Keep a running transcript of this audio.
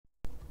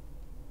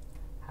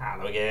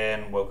Hello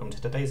again, welcome to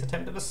today's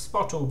attempt of a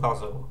SPOTLE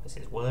puzzle. This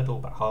is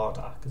Wordle but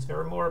harder, because there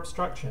are more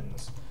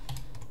obstructions.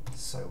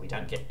 So we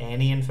don't get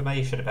any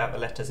information about the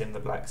letters in the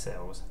black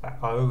cells. That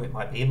O, it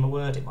might be in the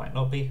word, it might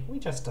not be, we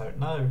just don't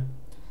know.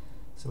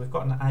 So we've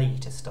got an A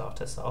to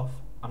start us off.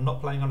 I'm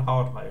not playing on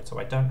hard mode, so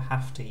I don't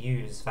have to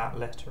use that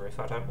letter if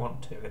I don't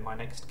want to in my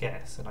next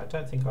guess, and I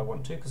don't think I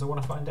want to because I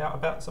want to find out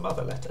about some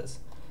other letters,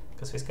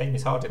 because this game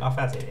is hard enough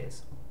as it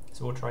is.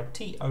 So we'll try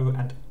T, O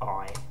and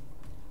I.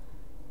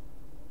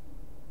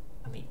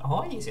 And the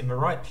I is in the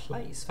right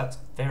place. That's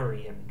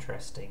very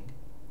interesting.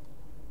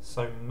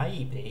 So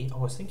maybe, I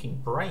was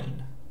thinking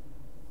brain.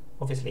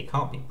 Obviously it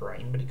can't be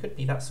brain, but it could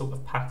be that sort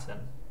of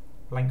pattern.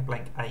 Blank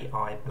blank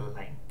AI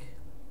blank.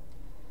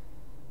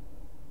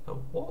 But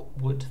what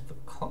would the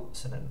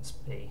consonants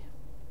be?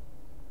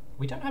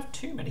 We don't have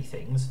too many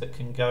things that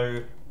can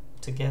go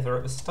together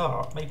at the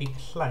start. Maybe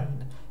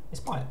plain.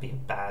 This might be a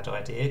bad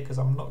idea because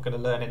I'm not going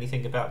to learn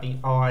anything about the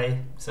I,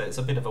 so it's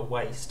a bit of a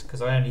waste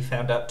because I only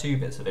found out 2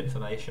 bits of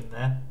information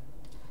there.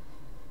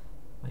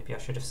 Maybe I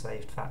should have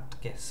saved that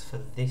guess for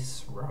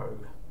this row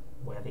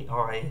where the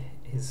I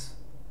is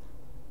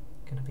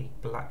going to be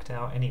blacked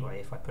out anyway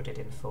if I put it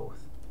in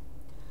fourth.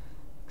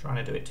 Trying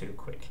to do it too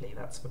quickly,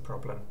 that's the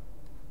problem.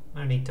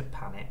 No need to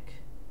panic.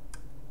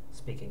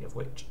 Speaking of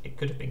which, it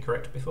could have been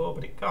correct before,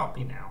 but it can't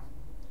be now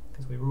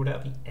because we ruled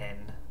out the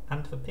N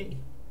and the P.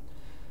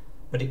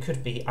 But it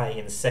could be A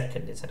in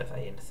second instead of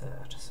A in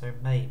third. So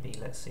maybe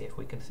let's see if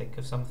we can think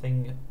of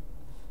something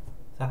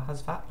that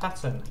has that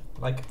pattern,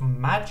 like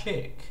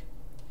magic.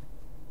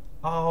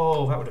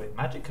 Oh, that would have been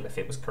magical if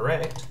it was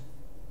correct.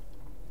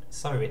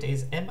 So it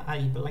is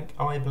M-A blank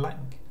I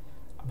blank.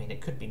 I mean,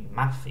 it could be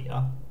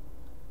mafia.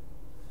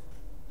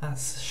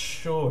 That's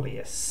surely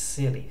a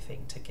silly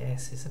thing to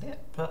guess, isn't it?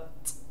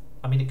 But,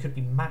 I mean, it could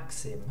be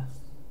Maxim.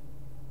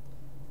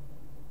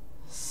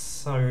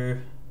 So,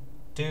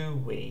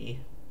 do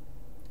we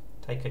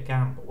take a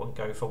gamble and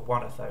go for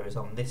one of those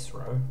on this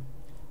row,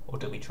 or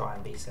do we try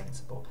and be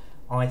sensible?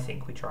 I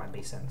think we try and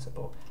be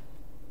sensible.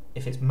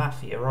 If it's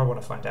mafia, I want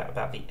to find out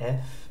about the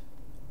F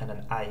and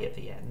an A at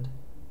the end,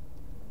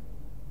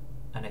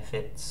 and if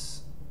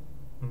it's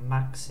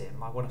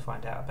Maxim, I want to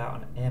find out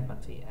about an M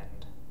at the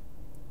end.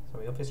 So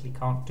we obviously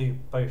can't do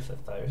both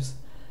of those.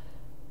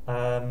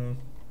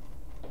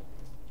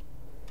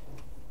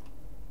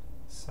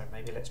 So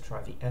maybe let's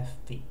try the F,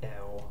 the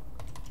L,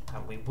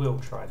 and we will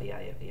try the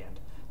A at the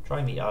end.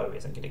 Trying the O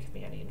isn't going to give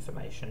me any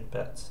information,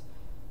 but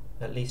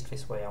at least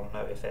this way I'll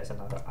know if there's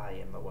another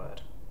A in the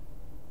word.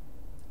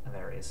 And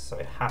there is, so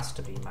it has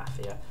to be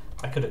mafia.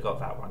 I could have got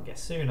that one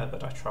guess sooner,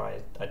 but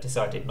I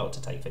decided not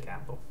to take the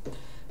gamble.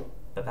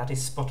 But that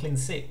is SPOTLE in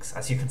 6.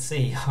 As you can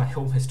see, I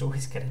almost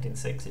always get it in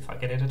 6 if I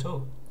get it at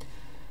all.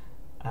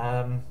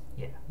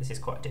 Yeah, this is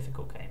quite a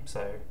difficult game,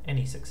 so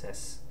any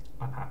success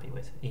I'm happy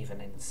with, even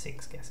in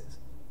 6 guesses.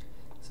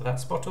 So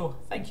that's SPOTLE,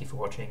 thank you for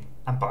watching,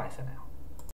 and bye for now.